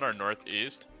group on our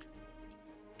northeast.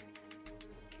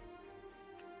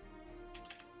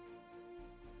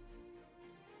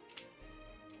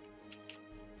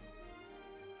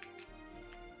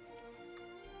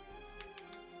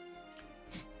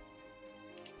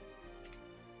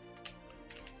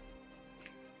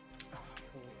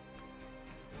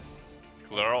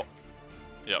 Clear all.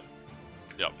 Yep.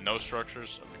 Yep, no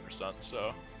structures, 70%,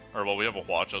 so. Or, well, we have a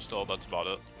watch us still, that's about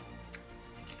it.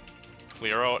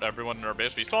 Clear out everyone in our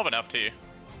base. We still have an FT.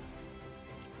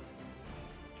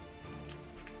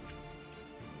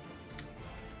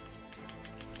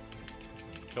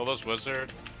 Kill this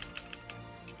wizard.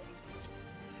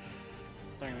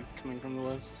 They're coming from the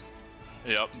west.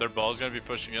 Yep, their ball's gonna be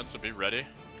pushing in, so be ready.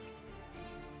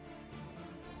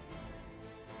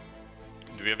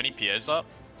 Do we have any PAs up?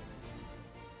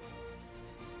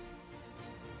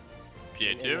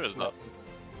 PA2 is not.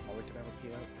 Always gonna have a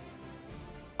PO.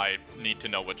 I need to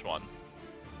know which one.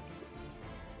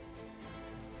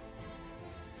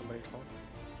 Somebody call.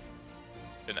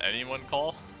 Can anyone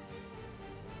call?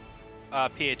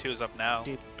 PA2 is up now.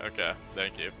 Dude. Okay,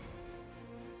 thank you.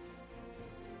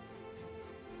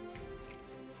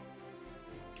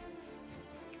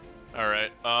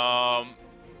 Alright,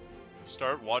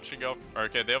 start watching out.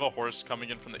 Okay, they have a horse coming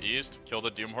in from the east. Kill the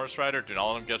Doom Horse Rider. Do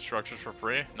not let them get structures for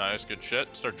free. Nice, good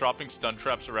shit. Start dropping stun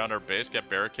traps around our base. Get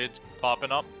barricades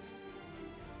popping up.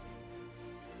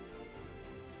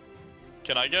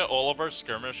 Can I get all of our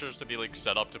skirmishers to be like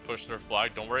set up to push their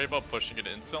flag? Don't worry about pushing it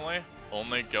instantly.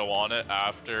 Only go on it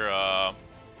after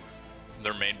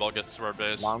their main ball gets to our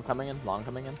base. Long coming in. Long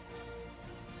coming in.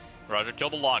 Roger, kill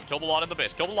the lawn. Kill the lawn in the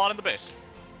base. Kill the lawn in the base.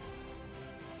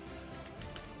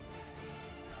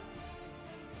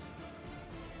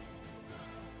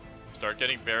 Start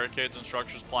getting barricades and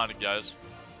structures planted, guys.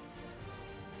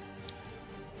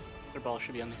 Their ball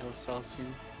should be on the hill south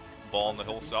soon. Ball on the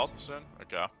hill south soon?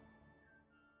 Okay.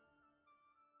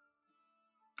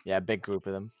 Yeah, big group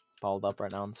of them balled up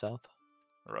right now in south.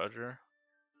 Roger.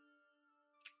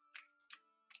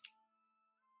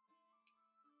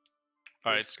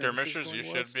 Alright, skirmishers, you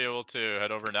should be able to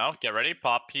head over now. Get ready.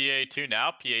 Pop PA2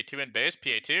 now. PA2 in base.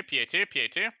 PA2, PA2,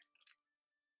 PA2.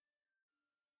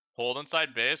 Hold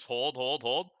inside base. Hold, hold,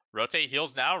 hold. Rotate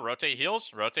heals now. Rotate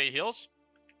heals. Rotate heals.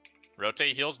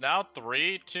 Rotate heals now.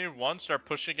 3, 2, 1. Start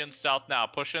pushing in south now.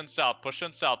 Push in south. Push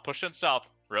in south. Push in south.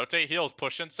 Rotate heals.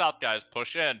 Push in south, guys.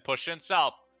 Push in. Push in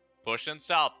south. Push in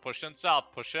south. Push in south.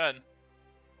 Push in.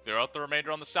 Clear out the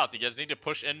remainder on the south. You guys need to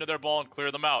push into their ball and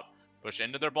clear them out. Push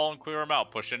into their ball and clear them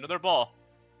out. Push into their ball.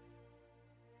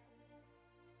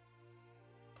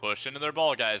 Push into their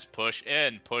ball, guys. Push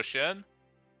in. Push in.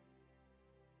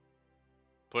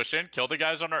 Push in. Kill the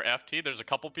guys on our FT. There's a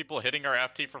couple people hitting our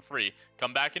FT for free.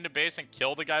 Come back into base and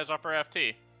kill the guys off our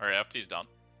FT. Our FT's done.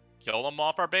 Kill them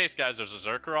off our base, guys. There's a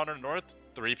Zerker on our north.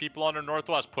 3 people on our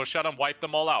northwest. Push out and wipe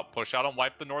them all out. Push out and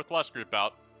wipe the northwest group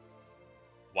out.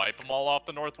 Wipe them all off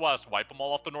the northwest. Wipe them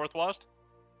all off the northwest.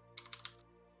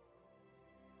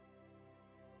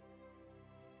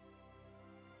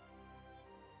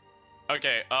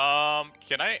 Okay,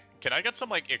 can I get some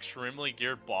like extremely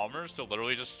geared bombers to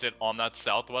literally just sit on that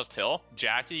southwest hill?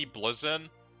 Jackie, Blizzin,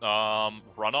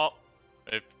 run up.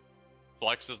 If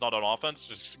Flex is not on offense,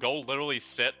 just go literally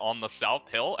sit on the south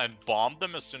hill and bomb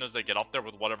them as soon as they get up there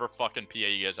with whatever fucking PA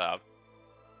you guys have.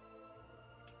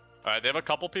 Alright, they have a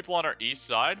couple people on our east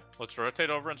side. Let's rotate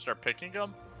over and start picking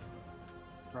them.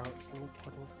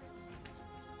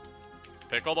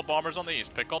 Pick all the bombers on the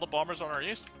east. Pick all the bombers on our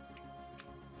east.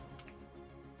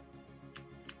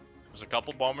 There's a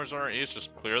couple bombers on our east.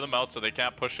 Just clear them out so they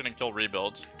can't push in and kill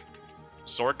rebuilds.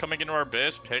 Sword coming into our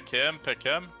base. Pick him. Pick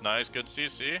him. Nice. Good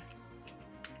CC.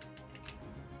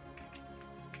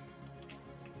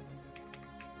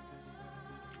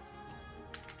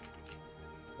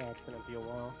 Yeah, it's gonna be a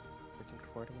while. Looking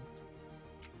forward to it.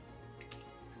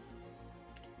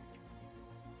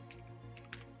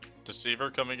 Deceiver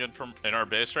coming in from in our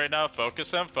base right now.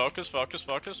 Focus him. Focus. Focus.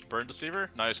 Focus. Burn Deceiver.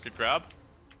 Nice. Good grab.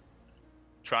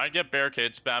 Try and get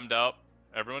barricades spammed out.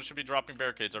 Everyone should be dropping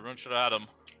barricades. Everyone should have had them.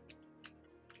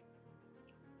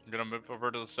 I'm gonna move over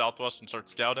to the southwest and start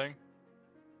scouting.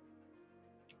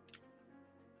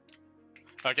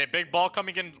 Okay, big ball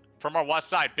coming in from our west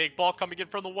side. Big ball coming in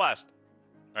from the west.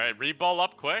 Alright, reball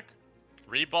up quick.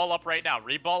 Reball up right now.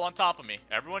 Reball on top of me.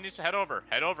 Everyone needs to head over.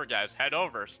 Head over, guys. Head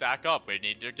over. Stack up. We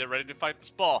need to get ready to fight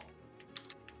this ball.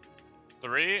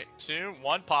 3, 2,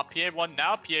 1. Pop PA1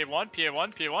 now. PA1,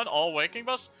 PA1, PA1. All waking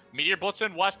us. Meteor Blitz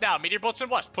in west now. Meteor Blitz in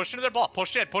west. Push into their ball.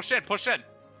 Push in, push in, push in.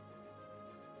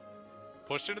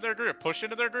 Push into their group. Push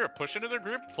into their group. Push into their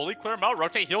group. Fully clear them out.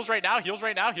 Rotate heals right now. Heals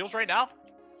right now. Heals right now.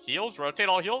 Heals. Rotate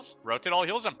all heals. Rotate all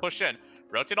heals and push in.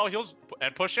 Rotate all heals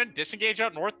and push in. Disengage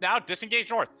out north now.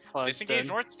 Disengage north. Disengage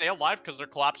north. Stay alive because they're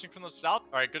collapsing from the south.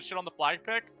 All right, good shit on the flag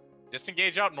pick.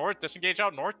 Disengage out north. Disengage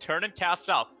out north. Turn and cast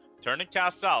south. Turn and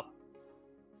cast south.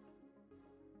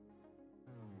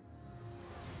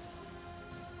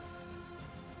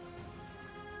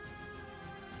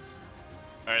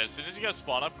 Alright, as soon as you guys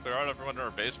spawn up, clear out everyone to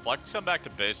our base. Flex, come back to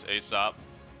base ASAP.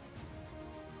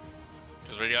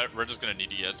 Because we're just going to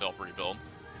need you guys to help rebuild.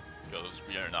 Because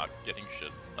we are not getting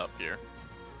shit up here.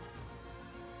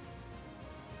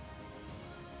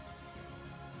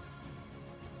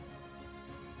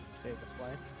 Save the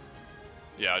flag.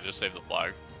 Yeah, just save the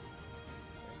flag.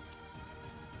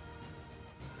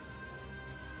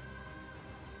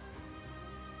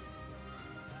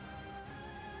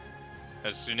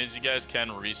 As soon as you guys can,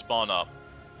 respawn up.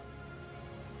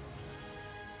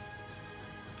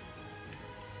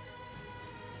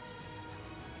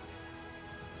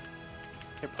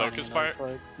 Focus fire.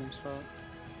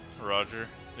 Roger.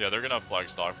 Yeah, they're gonna have flag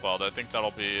stockpiled. I think that'll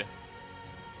be...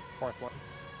 Fourth one.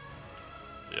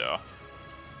 Yeah.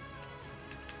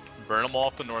 Burn them all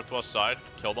off the northwest side.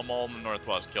 Kill them all in the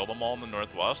northwest. Kill them all in the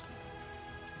northwest.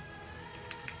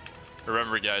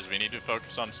 Remember, guys, we need to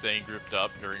focus on staying grouped up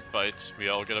during fights. We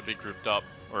all gotta be grouped up,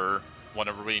 or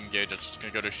whenever we engage, it's just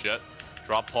gonna go to shit.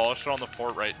 Drop Polished on the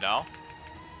fort right now.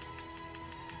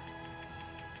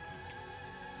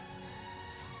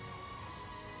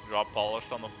 Drop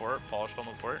Polished on the fort. Polished on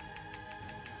the fort.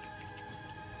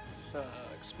 It's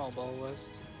small ball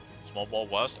west. Small ball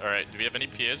west. Alright, do we have any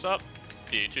PAs up?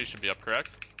 PHs should be up, correct?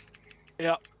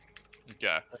 Yeah.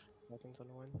 Okay. Seconds on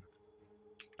the win.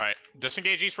 Alright,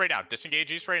 disengage east right now.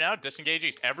 Disengage east right now. Disengage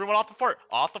east. Everyone off the fort.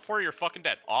 Off the fort, you're fucking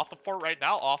dead. Off the fort right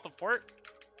now. Off the fort.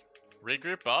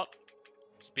 Regroup up.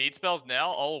 Speed spells now.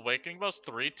 All awakening bows.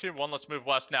 3, 2, 1. Let's move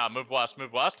west now. Move west.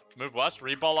 Move west. Move west.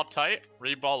 Reball up tight.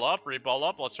 Reball up. Reball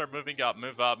up. Let's start moving up.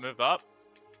 Move up. Move up.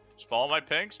 Just follow my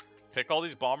pings. Pick all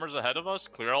these bombers ahead of us.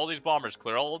 Clear all these bombers.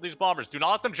 Clear all of these bombers. Do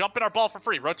not let them jump in our ball for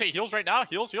free. Rotate heals right now.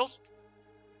 Heals. Heals.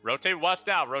 Rotate west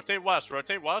now. Rotate west.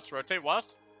 Rotate west. Rotate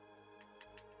west.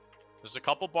 There's a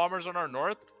couple bombers on our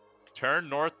north. Turn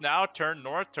north now. Turn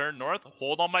north. Turn north.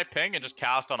 Hold on my ping and just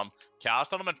cast on them.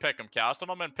 Cast on them and pick them. Cast on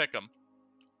them and pick them.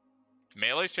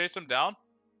 Melees chase them down.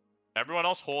 Everyone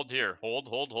else hold here. Hold,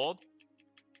 hold, hold.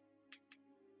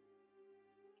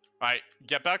 Alright,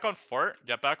 get back on fort.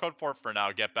 Get back on fort for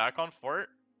now. Get back on fort.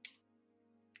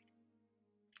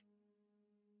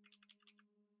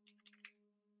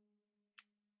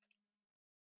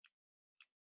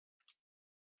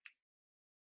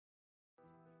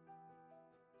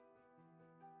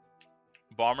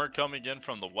 Bomber coming in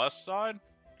from the west side.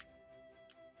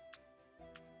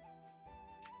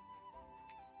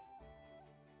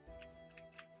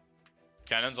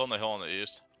 Cannon's on the hill on the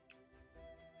east.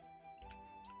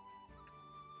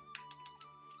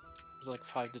 There's like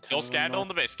 5 to 10. Kill Scandal in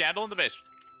the base. Scandal in the base.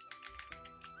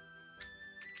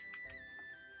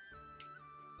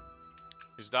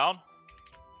 He's down.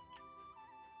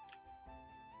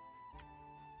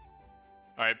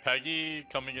 Alright, Peggy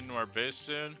coming into our base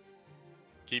soon.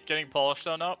 Keep getting Polished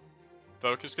on up.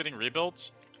 Focus getting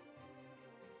rebuilds.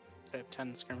 They have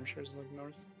 10 skirmishers like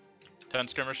north. 10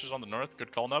 skirmishers on the north.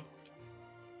 Good call, Nub.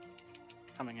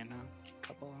 Coming in now.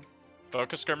 Couple of them.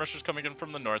 Focus skirmishers coming in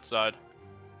from the north side.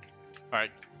 Alright.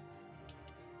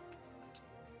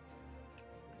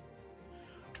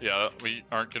 Yeah, we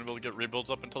aren't going to be able to get rebuilds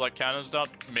up until that cannon's down.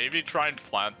 Maybe try and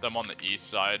plant them on the east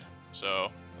side. So,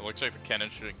 it looks like the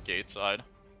cannon's shooting gate side.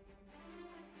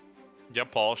 Get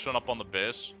Polished up on the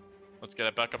base. Let's get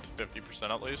it back up to 50%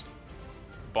 at least.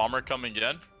 Bomber coming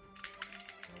in.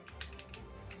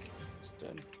 It's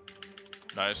dead.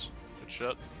 Nice. Good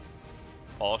shit.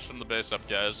 Polished the base up,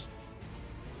 guys.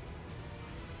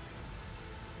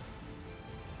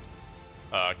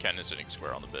 Cannon's sitting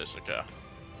square on the base, okay.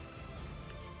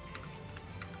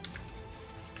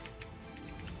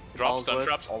 Drop Balls stun west.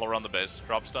 traps all around the base.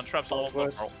 Drop stun traps all Balls around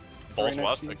west. Balls Right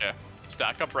west, next to okay.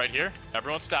 Stack up right here.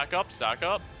 Everyone stack up, stack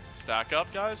up. Stack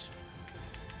up, guys.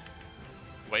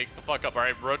 Wake the fuck up.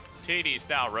 Alright, rotate east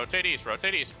now. Rotate east,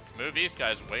 rotate east. Move east,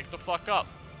 guys. Wake the fuck up.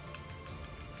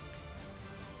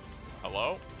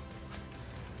 Hello?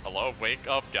 Hello? Wake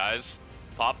up, guys.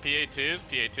 Pop PA2s,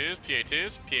 PA2s,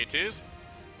 PA2s, PA2s.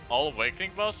 All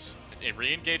awakening bus.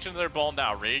 Re-engage into their ball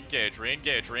now. Re-engage,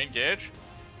 re-engage, re-engage.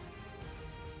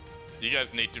 You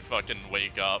guys need to fucking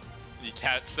wake up. You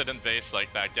can't sit in base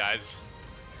like that, guys.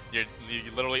 You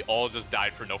literally all just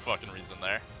died for no fucking reason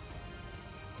there.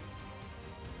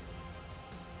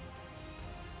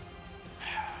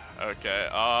 Okay,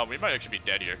 we might actually be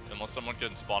dead here, unless someone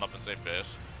can spawn up and save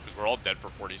base. Because we're all dead for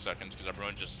 40 seconds, because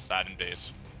everyone just sat in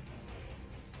base.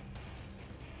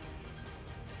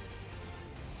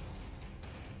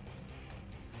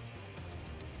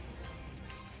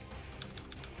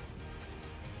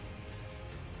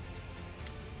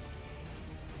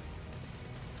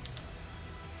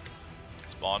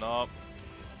 Spawn up.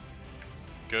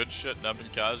 Good shit, Neb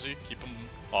and Kazi. Keep them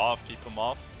off, keep them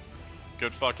off.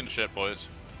 Good fucking shit, boys.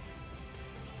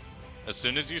 As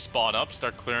soon as you spawn up,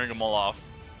 start clearing them all off.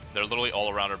 They're literally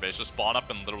all around our base. Just spawn up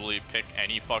and literally pick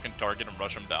any fucking target and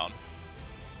rush them down.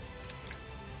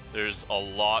 There's a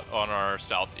lot on our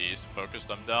southeast. Focus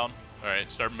them down.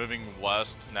 Alright, start moving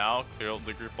west now. Clear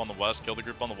the group on the west. Kill the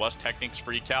group on the west. Techniques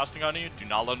free casting on you. Do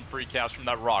not let them free cast from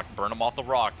that rock. Burn them off the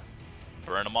rock.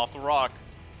 Burn them off the rock.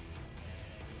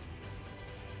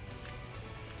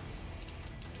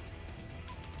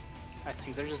 I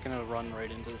think they're just gonna run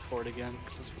right into the fort again,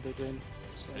 because that's what they did.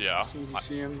 So Yeah. as soon as you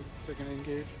see them, they're gonna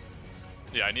engage.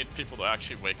 Yeah, I need people to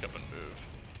actually wake up and move.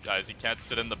 Guys, you can't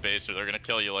sit in the base or they're gonna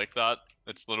kill you like that.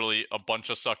 It's literally a bunch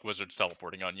of suck wizards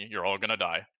teleporting on you. You're all gonna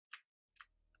die.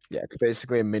 Yeah, it's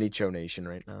basically a mini Cho Nation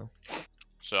right now.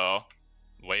 So,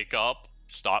 wake up,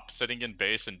 stop sitting in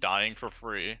base and dying for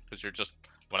free, because you're just,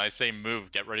 when I say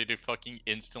move, get ready to fucking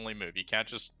instantly move. You can't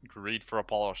just greed for a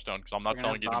polish stone, because I'm not We're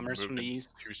gonna telling have you to bombers move from the in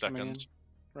east 2 coming in seconds.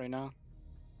 right now.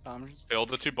 Bombers. Failed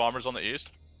the 2 bombers on the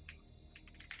east.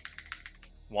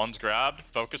 One's grabbed.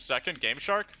 Focus second. Game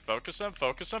Shark. Focus him.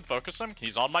 Focus him. Focus him.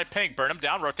 He's on my ping. Burn him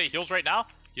down. Rotate heals right now.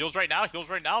 Heals right now. Heals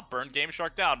right now. Burn Game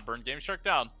Shark down. Burn Game Shark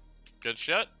down. Good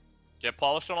shit. Get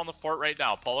Polish Stone on the fort right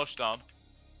now. Polish Stone.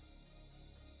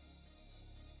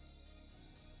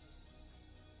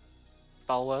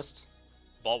 Ball west.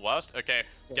 Ball west. Okay.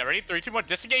 Get ready. 3, 2, 1.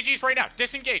 Disengage east right now.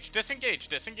 Disengage. Disengage.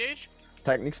 Disengage.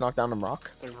 Techniques knock down them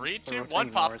rock. 3, 2, they're 1.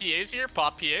 rotating Pop north. PAs here.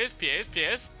 Pop PAs. PAs.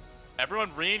 PAs.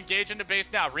 Everyone re-engage into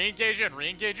base now. Re-engage in.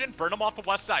 Re-engage in. Burn them off the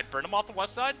west side. Burn them off the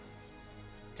west side.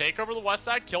 Take over the west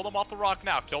side. Kill them off the rock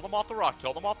now. Kill them off the rock.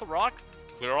 Kill them off the rock.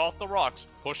 Clear off the rocks.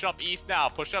 Push up east now.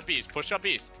 Push up east. Push up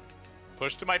east.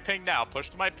 Push to my ping now. Push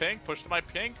to my ping. Push to my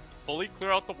ping. Fully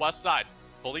clear out the west side.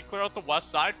 Fully clear out the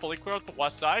west side. Fully clear out the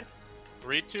west side.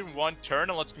 3, 2, 1. Turn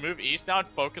and let's move east now and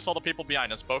focus all the people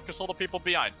behind us. Focus all the people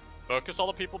behind. Focus all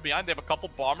the people behind. They have a couple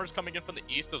bombers coming in from the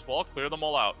east as well. Clear them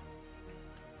all out.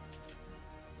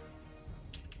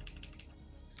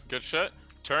 Good shit.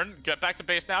 Turn, get back to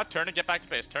base now. Turn and get back to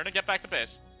base. Turn and get back to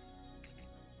base.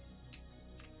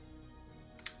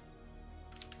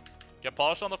 Get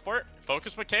polished on the fort.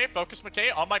 Focus McKay. Focus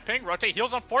McKay on my ping. Rotate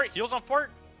heals on fort. Heals on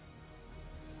fort.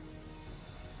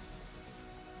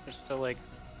 There's still like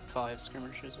 5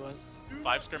 skirmishers west.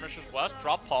 5 skirmishers west.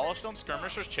 Drop polish stone.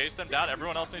 Skirmishers chase them down.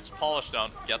 Everyone else needs polish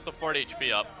stone. Get the fort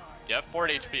HP up. Get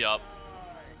fort HP up.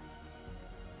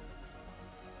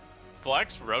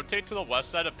 Flex, rotate to the west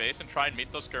side of base and try and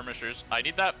meet those skirmishers. I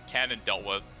need that cannon dealt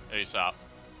with ASAP.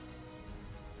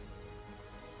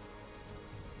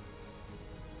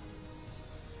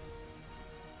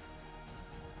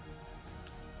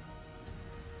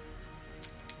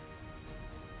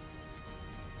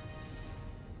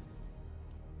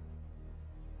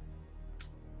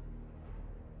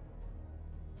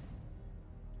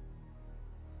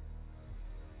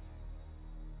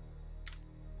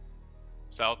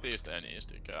 Southeast and east,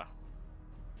 okay.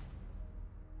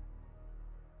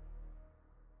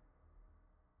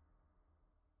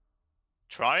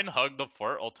 Try and hug the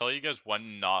fort. I'll tell you guys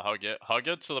when not hug it. Hug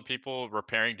it so the people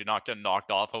repairing do not get knocked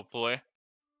off, hopefully.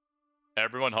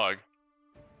 Everyone hug.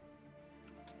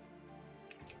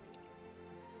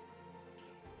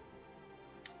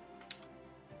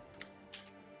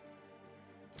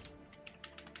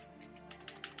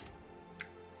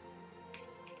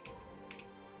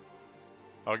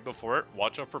 Hug the fort.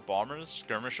 Watch out for bombers.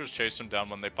 Skirmishers chase them down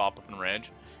when they pop up in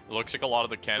range. It looks like a lot of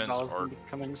the cannons Ball's are... gonna be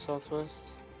coming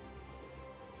southwest.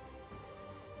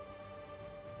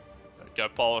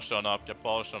 Get polished on up. Get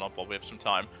polished on up while we have some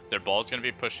time. Their ball's gonna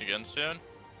be pushing in soon.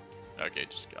 Okay,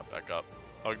 just get back up.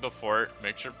 Hug the fort.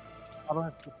 Make sure...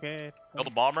 Okay. Kill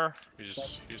the bomber.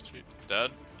 He's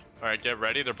dead. Alright, get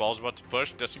ready. Their ball's about to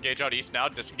push. Disengage out east now.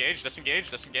 Disengage. Disengage.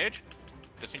 Disengage.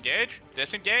 Disengage.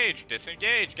 Disengage.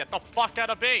 Disengage. Get the fuck out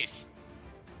of base.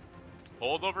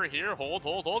 Hold over here. Hold,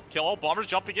 hold, hold. Kill all bombers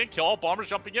jumping in. Kill all bombers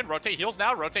jumping in. Rotate heals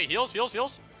now. Rotate heals. Heals.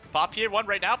 Heals. Pop PA1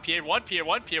 right now. PA1.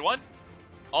 PA1. PA1.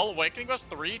 All awakening us.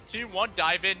 3, 2, 1.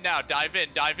 Dive in now. Dive in.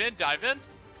 Dive in. Dive in.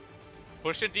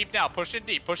 Push in deep now. Push in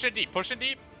deep. Push in deep. Push in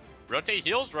deep. Rotate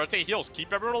heals. Rotate heals.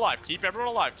 Keep everyone alive. Keep everyone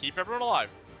alive. Keep everyone alive.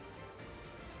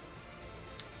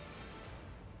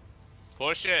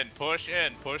 Push in. Push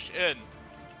in. Push in.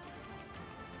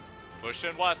 Push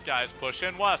in west, guys. Push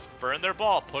in west. Burn their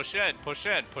ball. Push in. Push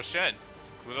in. Push in.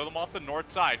 Clear them off the north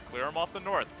side. Clear them off the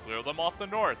north. Clear them off the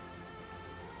north.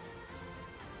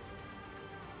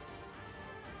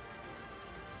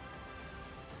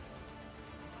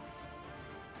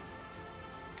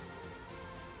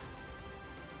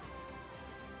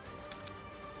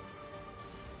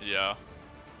 Yeah.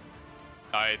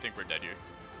 I think we're dead here.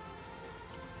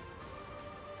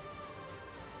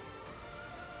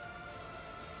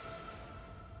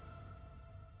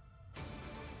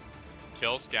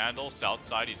 Kill Scandal, south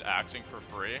side, he's axing for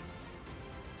free.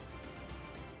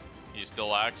 He's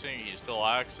still axing, he's still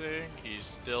axing, he's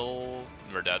still...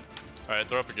 We're dead. Alright,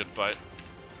 throw up a good fight.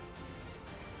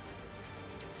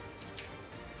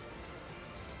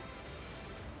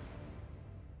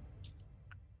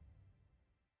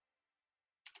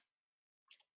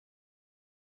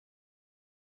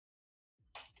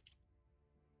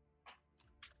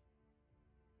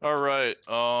 Alright,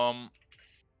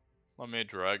 Let me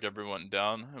drag everyone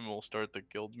down, and we'll start the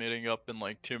guild meeting up in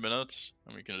like 2 minutes,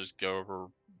 and we can just go over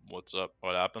what's up,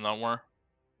 what happened that war.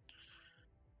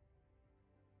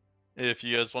 If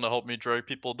you guys want to help me drag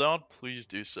people down, please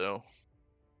do so.